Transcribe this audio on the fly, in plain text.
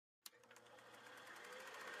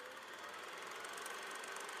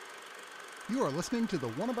You are listening to the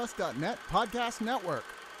oneofus.net podcast network.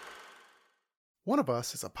 One of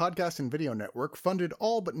Us is a podcast and video network funded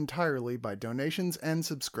all but entirely by donations and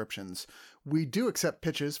subscriptions. We do accept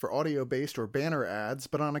pitches for audio-based or banner ads,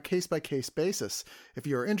 but on a case-by-case basis. If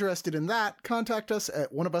you are interested in that, contact us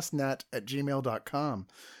at oneofusnet@gmail.com.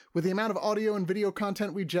 With the amount of audio and video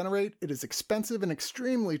content we generate, it is expensive and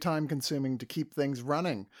extremely time-consuming to keep things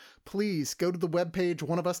running. Please go to the webpage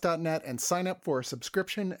oneofus.net and sign up for a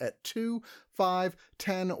subscription at $2, $5,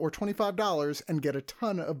 $10, or $25 and get a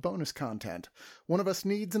ton of bonus content. One of Us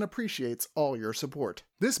needs and appreciates all your support.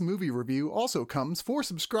 This movie review also comes for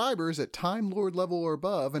subscribers at Time Lord level or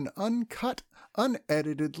above, an uncut,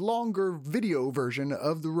 unedited, longer video version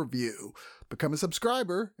of the review. Become a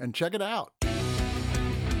subscriber and check it out.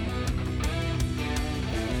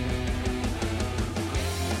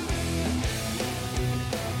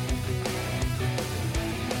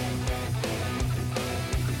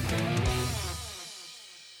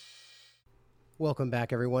 Welcome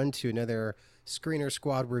back, everyone, to another Screener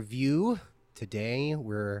Squad review. Today,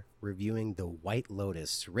 we're reviewing The White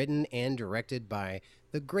Lotus, written and directed by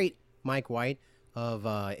the great Mike White of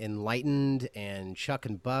Enlightened and Chuck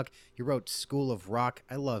and Buck. He wrote School of Rock.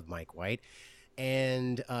 I love Mike White.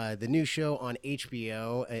 And the new show on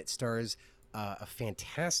HBO, it stars a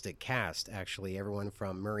fantastic cast, actually. Everyone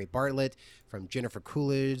from Murray Bartlett, from Jennifer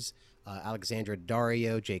Coolidge, Alexandra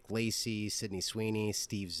Daddario, Jake Lacey, Sydney Sweeney,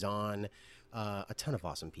 Steve Zahn. A ton of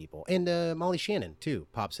awesome people. And Molly Shannon, too,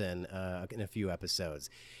 pops in a few episodes.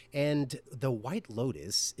 And The White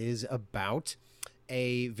Lotus is about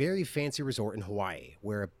a very fancy resort in Hawaii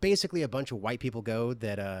where basically a bunch of white people go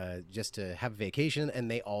that just to have a vacation,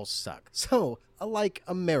 and they all suck. So, like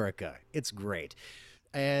America, it's great.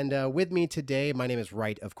 And with me today, my name is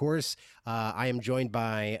Wright, of course. I am joined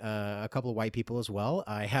by a couple of white people as well.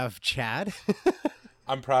 I have Chad.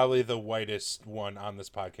 I'm probably the whitest one on this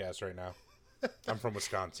podcast right now. I'm from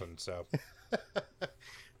Wisconsin, so.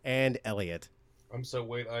 And Elliot. I'm so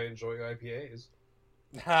white I enjoy IPAs.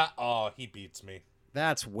 Oh, he beats me.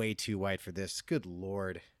 That's way too white for this. Good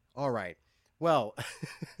Lord. All right. Well,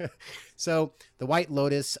 so The White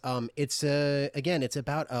Lotus, it's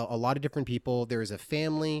about a lot of different people. There's a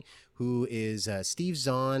family who is Steve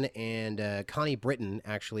Zahn and Connie Britton,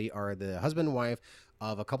 actually, are the husband and wife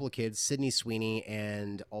of a couple of kids, Sydney Sweeney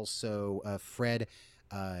and also Fred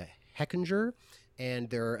Heckinger, and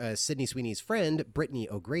their Sydney Sweeney's friend, Brittany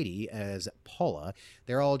O'Grady, as Paula.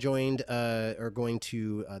 They're all joined, are going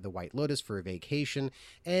to the White Lotus for a vacation.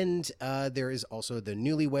 And there is also the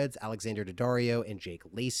newlyweds, Alexandra Daddario and Jake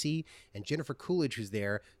Lacey, and Jennifer Coolidge, who's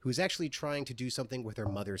there, who's actually trying to do something with her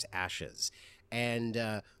mother's ashes.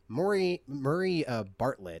 And Murray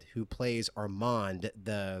Bartlett, who plays Armand,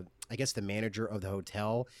 the manager of the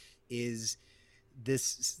hotel, is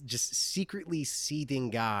this just secretly seething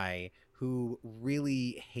guy who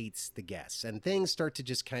really hates the guests, and things start to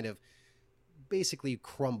just kind of basically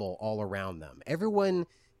crumble all around them. Everyone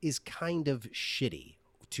is kind of shitty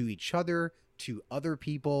to each other, to other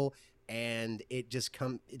people, and it just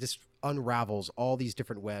unravels all these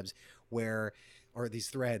different webs these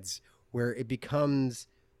threads where it becomes,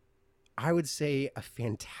 I would say, a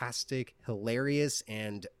fantastic, hilarious,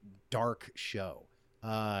 and dark show.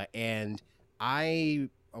 And I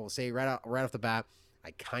will say right off the bat,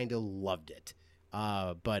 I kind of loved it.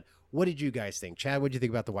 But what did you guys think? Chad, what did you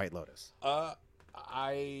think about The White Lotus?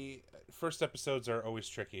 First episodes are always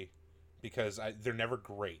tricky because they're never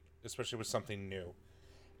great, especially with something new.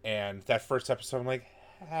 And that first episode, I'm like,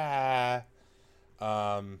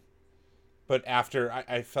 but after,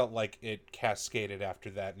 I felt like it cascaded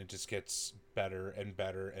after that, and it just gets better and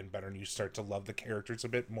better and better, and you start to love the characters a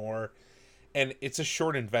bit more. And it's a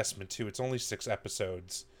short investment, too. It's only 6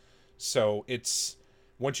 episodes. So it's,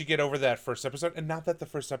 once you get over that first episode, and not that the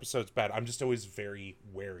first episode's bad, I'm just always very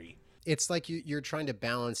wary. It's like you're trying to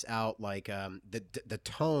balance out, like, the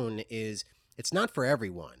tone is, it's not for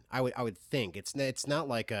everyone. I would think. It's not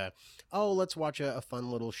like let's watch a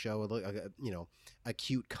fun little show, a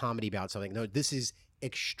cute comedy about something. No, this is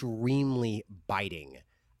extremely biting.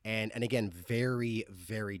 And again, very,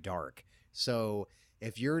 very dark. So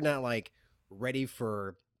if you're not, like, ready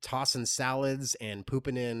for tossing salads and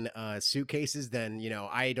pooping in suitcases, then,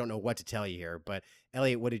 I don't know what to tell you here. But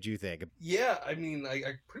Elliot, what did you think? Yeah, I mean, I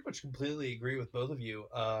pretty much completely agree with both of you.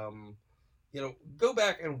 Go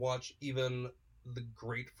back and watch even the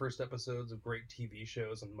great first episodes of great TV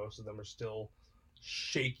shows, and most of them are still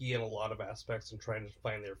shaky in a lot of aspects and trying to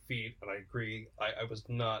find their feet. And I agree.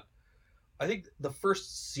 I think the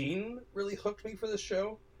first scene really hooked me for this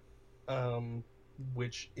show,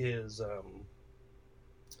 which is,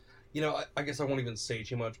 I guess I won't even say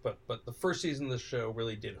too much, but the first season of the show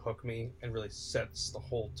really did hook me and really sets the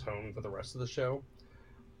whole tone for the rest of the show.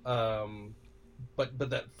 Um, but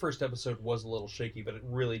that first episode was a little shaky, but it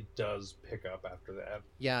really does pick up after that.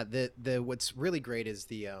 Yeah, the what's really great is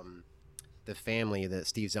the family that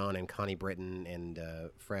Steve Zahn and Connie Britton and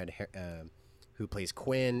Fred, who plays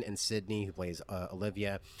Quinn, and Sydney, who plays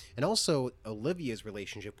Olivia, and also Olivia's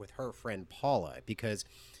relationship with her friend Paula, because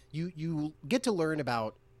you get to learn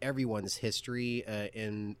about everyone's history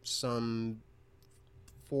in some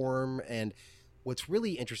form. And what's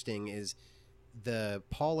really interesting is the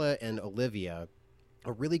Paula and Olivia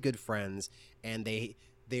are really good friends, and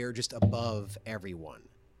they're just above everyone,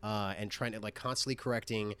 and trying to like constantly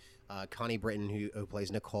correcting Connie Britton, who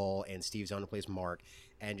plays Nicole, and Steve Zahn, who plays Mark,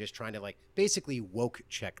 and just trying to like basically woke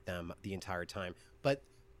check them the entire time. But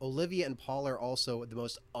Olivia and Paul are also the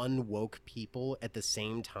most unwoke people at the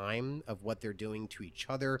same time of what they're doing to each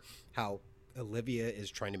other. How Olivia is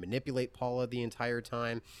trying to manipulate Paula the entire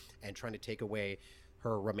time and trying to take away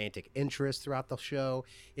her romantic interest throughout the show.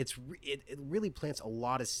 It really plants a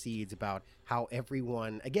lot of seeds about how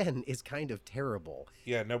everyone, again, is kind of terrible.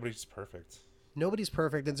 Yeah, nobody's perfect. Nobody's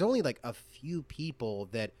perfect. There's only like a few people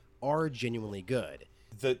that are genuinely good.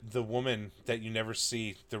 The woman that you never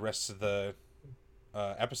see the rest of the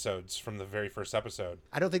episodes from the very first episode.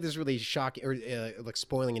 I don't think this is really shocking or like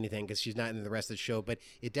spoiling anything because she's not in the rest of the show, but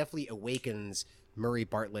it definitely awakens Murray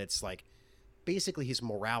Bartlett's like basically his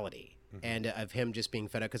morality. Mm-hmm. And of him just being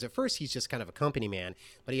fed up, because at first he's just kind of a company man,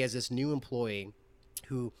 but he has this new employee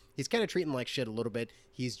who he's kind of treating like shit a little bit.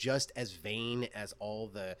 He's just as vain as all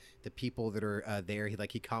the people that are there.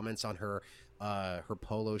 He comments on her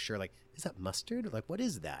polo shirt, like, is that mustard? Like, what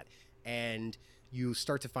is that? And you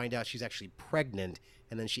start to find out she's actually pregnant,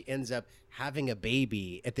 and then she ends up having a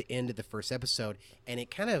baby at the end of the first episode, and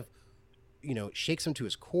it kind of, shakes him to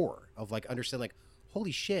his core of like understand like,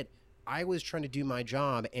 holy shit, I was trying to do my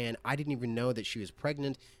job and I didn't even know that she was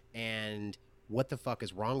pregnant, and what the fuck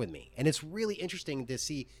is wrong with me? And it's really interesting to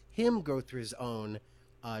see him go through his own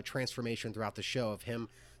transformation throughout the show, of him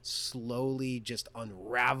slowly just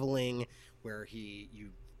unraveling, where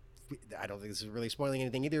I don't think this is really spoiling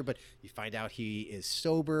anything either, but you find out he is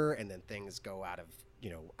sober, and then things go out of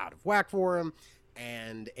whack for him.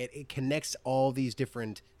 And it connects all these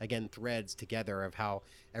different, again, threads together of how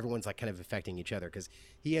everyone's like kind of affecting each other, because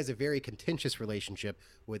he has a very contentious relationship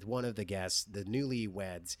with one of the guests, the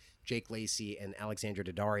newlyweds, Jake Lacey and Alexandra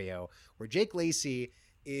Daddario, where Jake Lacey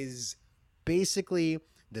is basically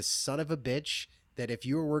the son of a bitch that if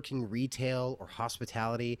you were working retail or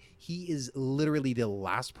hospitality, he is literally the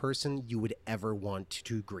last person you would ever want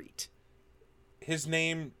to greet. His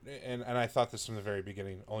name, and I thought this from the very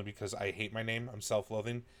beginning, only because I hate my name, I'm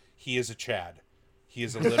self-loathing, he is a Chad. He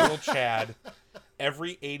is a literal Chad.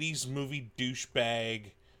 Every 80s movie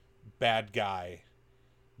douchebag bad guy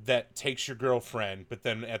that takes your girlfriend, but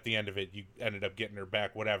then at the end of it, you ended up getting her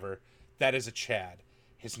back, whatever, that is a Chad.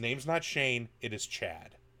 His name's not Shane, it is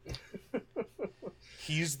Chad.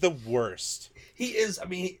 He's the worst. He is,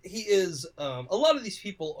 a lot of these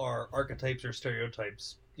people are archetypes or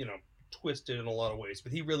stereotypes, twisted in a lot of ways,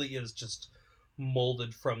 but he really is just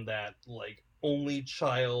molded from that, like, only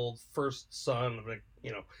child, first son of a,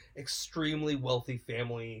 extremely wealthy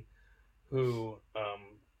family who,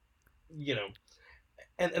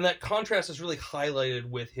 and that contrast is really highlighted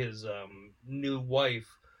with his new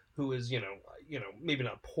wife, who is, maybe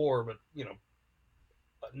not poor, but,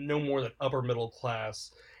 no more than upper middle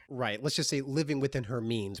class. Right. Let's just say living within her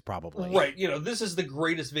means, probably. Right. This is the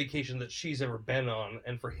greatest vacation that she's ever been on.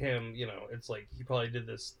 And for him, it's like he probably did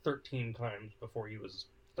this 13 times before he was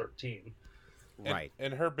 13. Right.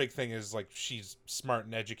 And her big thing is, like, she's smart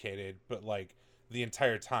and educated, but, like, the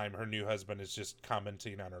entire time her new husband is just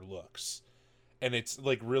commenting on her looks. And it's,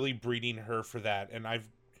 like, really breeding her for that. And I've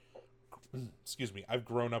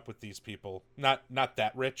grown up with these people. Not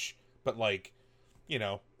that rich, but, like,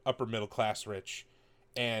 upper middle class rich.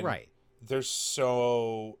 And right. They're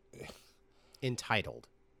so entitled,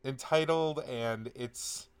 and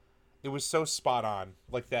it was so spot on,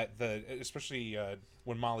 like that. Especially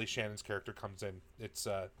when Molly Shannon's character comes in, it's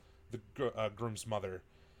the groom's mother,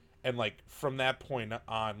 and like from that point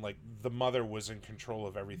on, like the mother was in control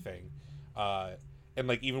of everything, and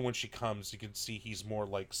like even when she comes, you can see he's more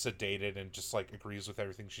like sedated and just like agrees with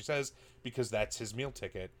everything she says because that's his meal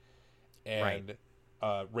ticket, and. Right.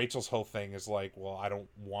 Rachel's whole thing is like, well, I don't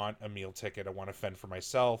want a meal ticket. I want to fend for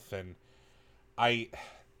myself. And I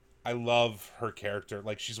love her character.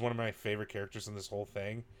 Like, she's one of my favorite characters in this whole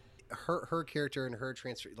thing. Her character and her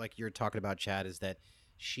transfer, like you're talking about, Chad, is that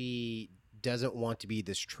she doesn't want to be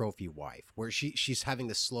this trophy wife, where she's having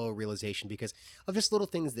this slow realization because of just little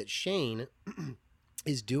things that Shane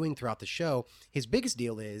is doing throughout the show. His biggest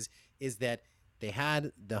deal is that they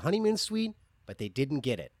had the honeymoon suite, but they didn't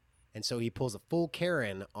get it. And so he pulls a full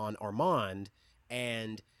Karen on Armand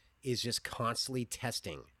and is just constantly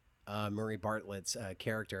testing Murray Bartlett's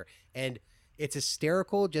character. And it's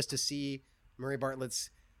hysterical just to see Murray Bartlett's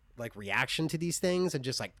like reaction to these things and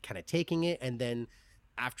just like kind of taking it. And then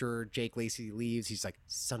after Jake Lacy leaves, he's like,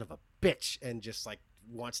 son of a bitch, and just like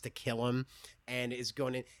wants to kill him, and is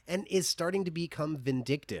going in and is starting to become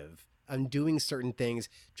vindictive on doing certain things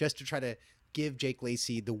just to try to give Jake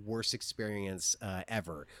Lacy the worst experience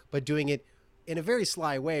ever, but doing it in a very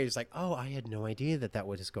sly way. It's like, oh, I had no idea that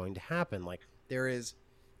was going to happen. Like, there is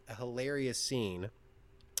a hilarious scene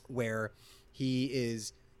where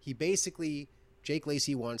Jake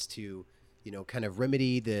Lacy wants to, kind of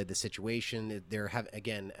remedy the situation. They're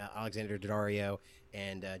again, Alexander Daddario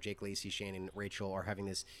and Jake Lacy, Shane, and Rachel are having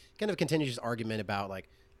this kind of contentious argument about, like,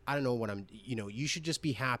 I don't know what you should just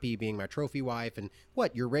be happy being my trophy wife. And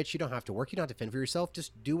what, you're rich, you don't have to work, you don't have to fend for yourself,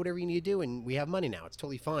 just do whatever you need to do, and we have money now, it's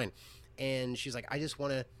totally fine. And she's like, I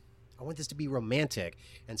want this to be romantic.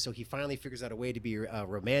 And so he finally figures out a way to be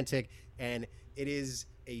romantic, and it is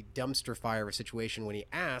a dumpster fire of a situation when he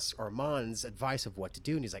asks Armand's advice of what to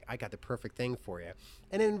do, and he's like, I got the perfect thing for you.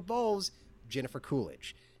 And it involves Jennifer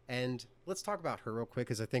Coolidge. And let's talk about her real quick,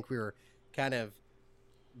 because I think we were kind of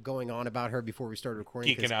going on about her before we started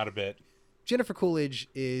recording. Geeking out a bit. Jennifer Coolidge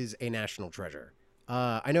is a national treasure.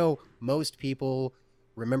 I know most people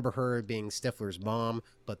remember her being Stifler's mom,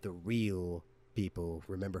 but the real people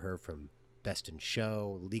remember her from Best in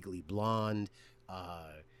Show, Legally Blonde.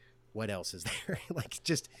 What else is there? Like,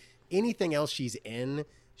 just anything else she's in,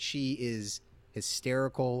 she is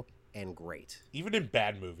hysterical and great. Even in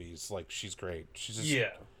bad movies, like, she's great. She's just...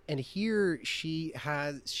 Yeah. And here she's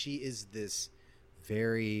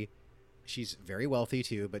very wealthy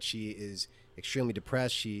too, but she is extremely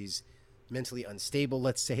depressed. She's mentally unstable,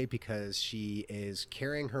 let's say, because she is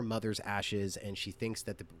carrying her mother's ashes, and she thinks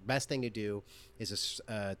that the best thing to do is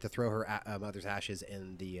to throw her mother's ashes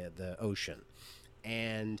in the ocean.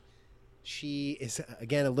 And she is,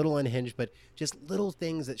 again, a little unhinged, but just little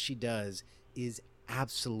things that she does is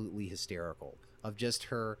absolutely hysterical, of just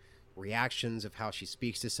her reactions, of how she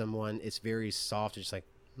speaks to someone. It's very soft. It's just like,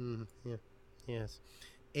 yeah, yes.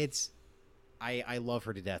 I love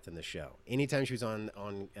her to death in the show. Anytime she was on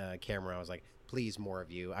camera, I was like, please, more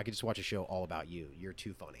of you. I could just watch a show all about you. You're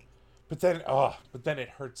too funny. But then it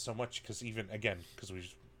hurts so much, because because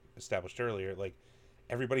we established earlier, like,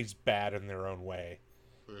 everybody's bad in their own way.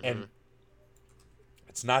 Mm-hmm. And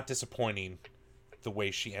it's not disappointing the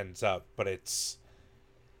way she ends up, but it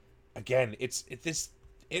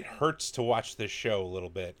hurts to watch this show a little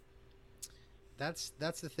bit. That's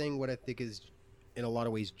the thing, what I think is in a lot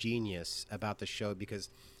of ways genius about the show, because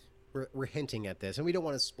we're hinting at this, and we don't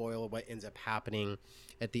want to spoil what ends up happening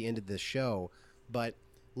at the end of the show, but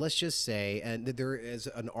let's just say, and there is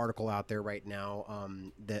an article out there right now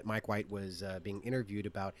that Mike White was being interviewed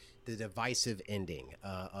about the divisive ending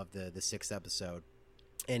of the sixth episode.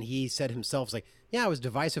 And he said himself, like, yeah, it was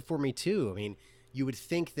divisive for me too. I mean, you would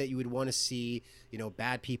think that you would want to see,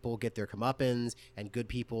 bad people get their comeuppance and good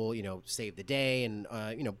people, save the day and,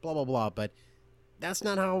 blah, blah, blah. But that's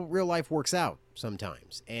not how real life works out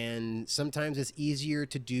sometimes. And sometimes it's easier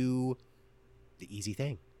to do the easy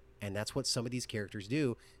thing. And that's what some of these characters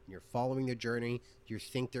do. You're following their journey. You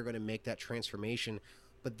think they're going to make that transformation.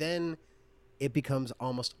 But then it becomes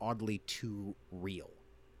almost oddly too real.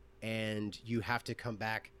 And you have to come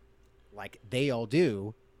back, like they all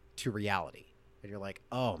do, to reality. And you're like,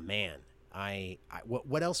 oh, man,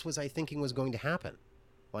 what else was I thinking was going to happen?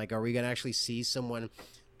 Like, are we going to actually see someone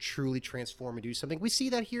truly transform and do something? We see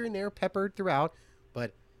that here and there peppered throughout,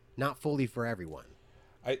 but not fully for everyone.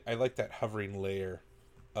 I like that hovering layer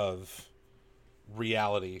of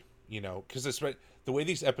reality, because the way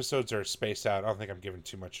these episodes are spaced out, I don't think I'm giving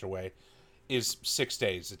too much away, is 6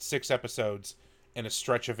 days. It's 6 episodes and a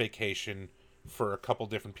stretch of vacation for a couple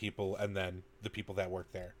different people, and then the people that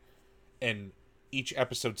work there. And each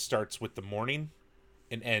episode starts with the morning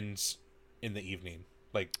and ends in the evening,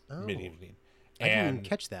 like mid-evening. I didn't even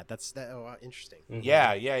catch that. That's interesting. Mm-hmm.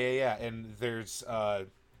 Yeah. And there's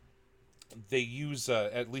they use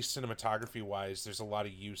at least cinematography wise, there's a lot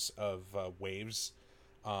of use of waves.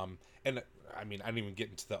 And I mean, I didn't even get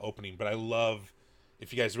into the opening, but I love,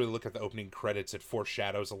 if you guys really look at the opening credits, it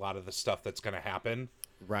foreshadows a lot of the stuff that's going to happen.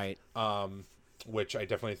 Right. Which I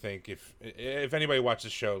definitely think if anybody watches the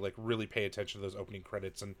show, like, really pay attention to those opening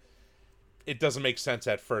credits. And it doesn't make sense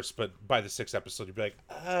at first, but by the 6th episode, you'd be like,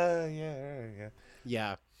 yeah.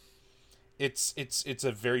 Yeah. It's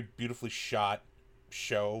a very beautifully shot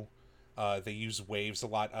show. They use waves a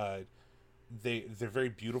lot. They're very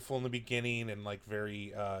beautiful in the beginning and like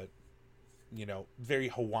very very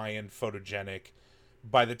Hawaiian, photogenic.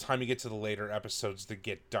 By the time you get to the later episodes, they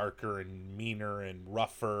get darker and meaner and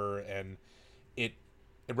rougher, and it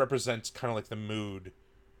represents kind of like the mood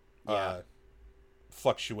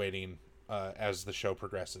fluctuating as the show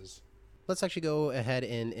progresses. Let's actually go ahead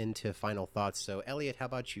and into final thoughts. So, Elliot, how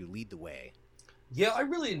about you lead the way? Yeah, I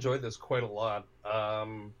really enjoyed this quite a lot. I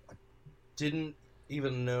didn't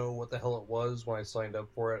even know what the hell it was when I signed up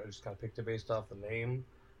for it. I just kind of picked it based off the name.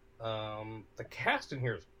 The cast in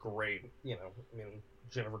here is great.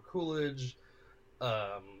 Jennifer Coolidge,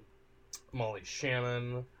 Molly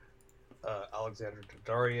Shannon, Alexandra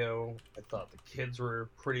Daddario. I thought the kids were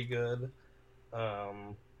pretty good.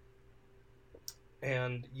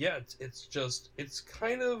 And yeah,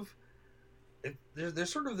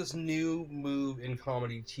 there's sort of this new move in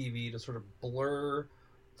comedy TV to sort of blur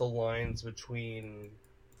the lines between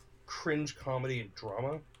cringe comedy and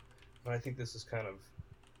drama, and I think this is kind of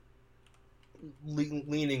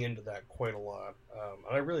leaning into that quite a lot,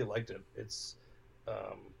 and I really liked it. It's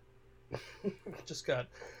just got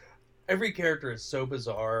every character is so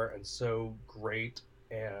bizarre and so great,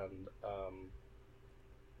 and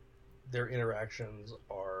their interactions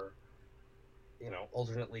are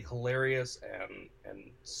alternately hilarious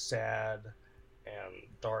and sad and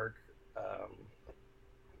dark.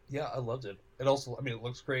 Yeah, I loved it. It also, it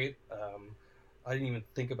looks great. I didn't even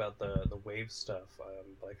think about the wave stuff,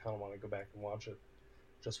 but I kind of want to go back and watch it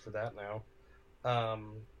just for that now.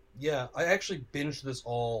 Yeah, I actually binged this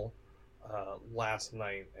all last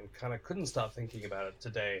night and kind of couldn't stop thinking about it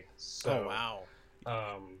today. So, wow.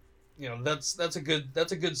 That's a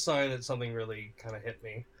good sign that something really kind of hit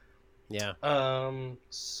me. Yeah.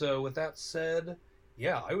 So with that said,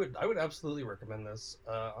 yeah, I would absolutely recommend this.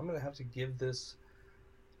 I'm gonna have to give this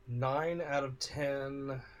 9 out of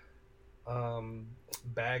 10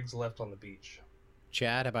 bags left on the beach.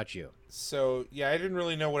 Chad, how about you? So yeah, I didn't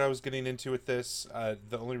really know what I was getting into with this.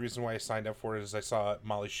 The only reason why I signed up for it is I saw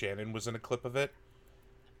Molly Shannon was in a clip of it,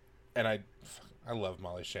 and I love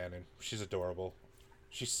Molly Shannon. She's adorable.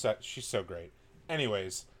 She's so great.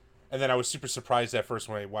 Anyways, and then I was super surprised at first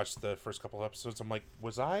when I watched the first couple of episodes. I'm like,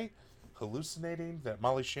 was I hallucinating that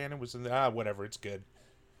Molly Shannon was in the whatever, it's good.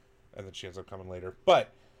 And then she ends up coming later.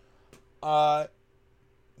 But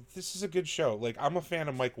this is a good show. Like, I'm a fan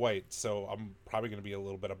of Mike White, so I'm probably going to be a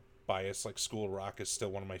little bit of bias. Like, School of Rock is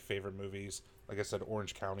still one of my favorite movies. Like I said,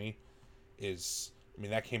 Orange County is,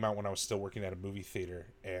 that came out when I was still working at a movie theater,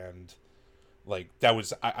 and like that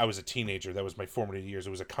was I was a teenager. That was my formative years.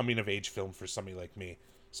 It was a coming of age film for somebody like me.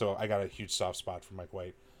 So I got a huge soft spot for Mike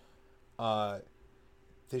White.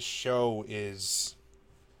 This show is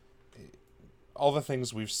all the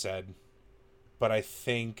things we've said, but I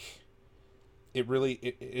think it really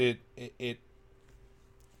it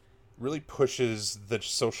really pushes the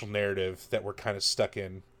social narrative that we're kind of stuck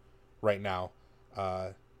in right now.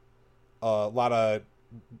 A lot of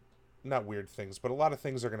not weird things, but a lot of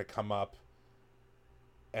things are going to come up,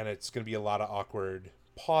 and it's going to be a lot of awkward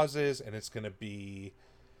pauses, and it's going to be,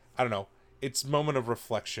 I don't know, it's moment of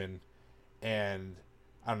reflection, and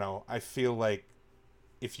I don't know, I feel like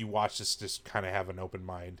if you watch this, just kind of have an open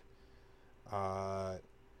mind. I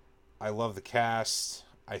love the cast.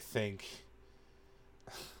 I think,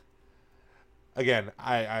 again,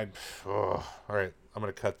 all right, I'm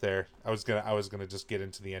gonna cut there. I was gonna just get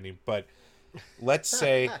into the ending, but let's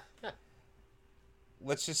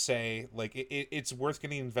just say, like, it's worth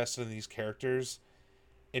getting invested in these characters,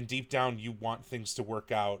 and deep down you want things to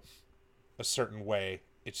work out a certain way.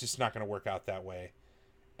 It's just not going to work out that way,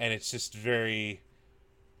 and it's just very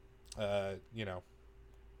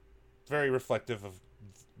very reflective of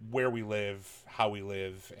where we live, how we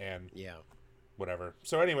live, and whatever.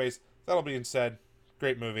 So anyways, that all being said,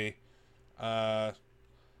 great movie. I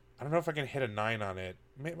don't know if I can hit a 9 on it.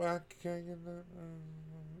 Maybe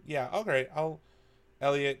yeah, okay.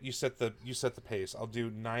 Elliot, you set the pace. I'll do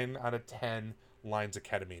 9 out of 10 lines of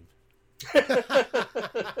ketamine.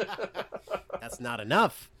 That's not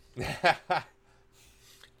enough.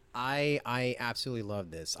 I absolutely love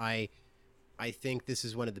this. I think this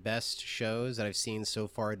is one of the best shows that I've seen so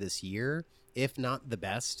far this year, if not the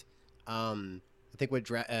best. I think what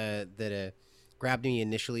grabbed me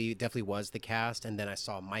initially definitely was the cast, and then I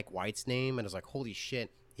saw Mike White's name, and I was like, holy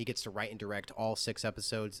shit, he gets to write and direct all 6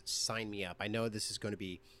 episodes. Sign me up. I know this is going to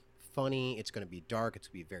be funny. It's going to be dark. It's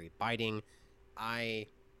going to be very biting. I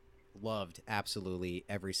loved absolutely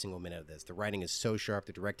every single minute of this. The writing is so sharp.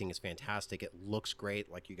 The directing is fantastic. It looks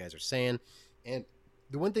great, like you guys are saying. And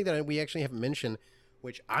the one thing that we actually haven't mentioned,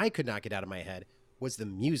 which I could not get out of my head, was the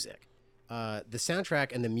music. The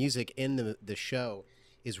soundtrack and the music in the show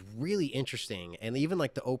is really interesting. And even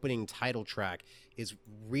like the opening title track is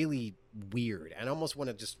really weird. And I almost want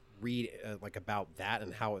to just read like about that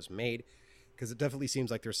and how it was made, because it definitely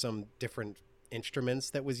seems like there's some different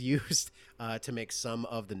instruments that was used to make some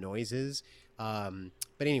of the noises. But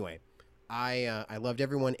anyway, I loved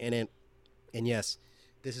everyone in it. And yes,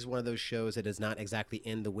 this is one of those shows that is not exactly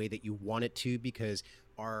in the way that you want it to, because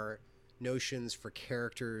our notions for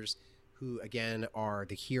characters who, again, are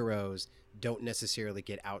the heroes, don't necessarily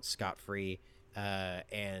get out scot-free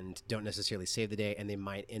and don't necessarily save the day, and they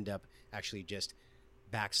might end up actually just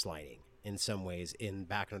backsliding in some ways,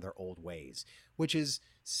 back into their old ways, which is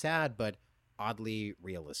sad, but oddly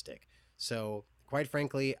realistic. So, quite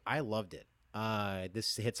frankly, I loved it.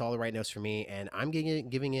 This hits all the right notes for me, and I'm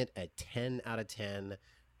giving it a 10 out of 10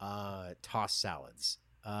 tossed salads.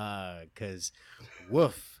 Because,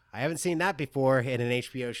 woof, I haven't seen that before in an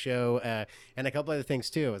HBO show, and a couple other things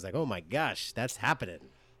too. I was like, oh my gosh, that's happening.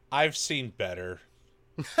 I've seen better.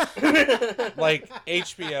 Like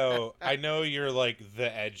HBO, I know you're like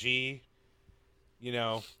the edgy,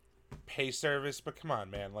 pay service, but come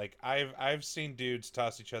on, man. Like I've seen dudes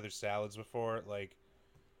toss each other salads before. Like,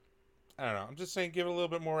 I don't know. I'm just saying, give it a little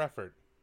bit more effort.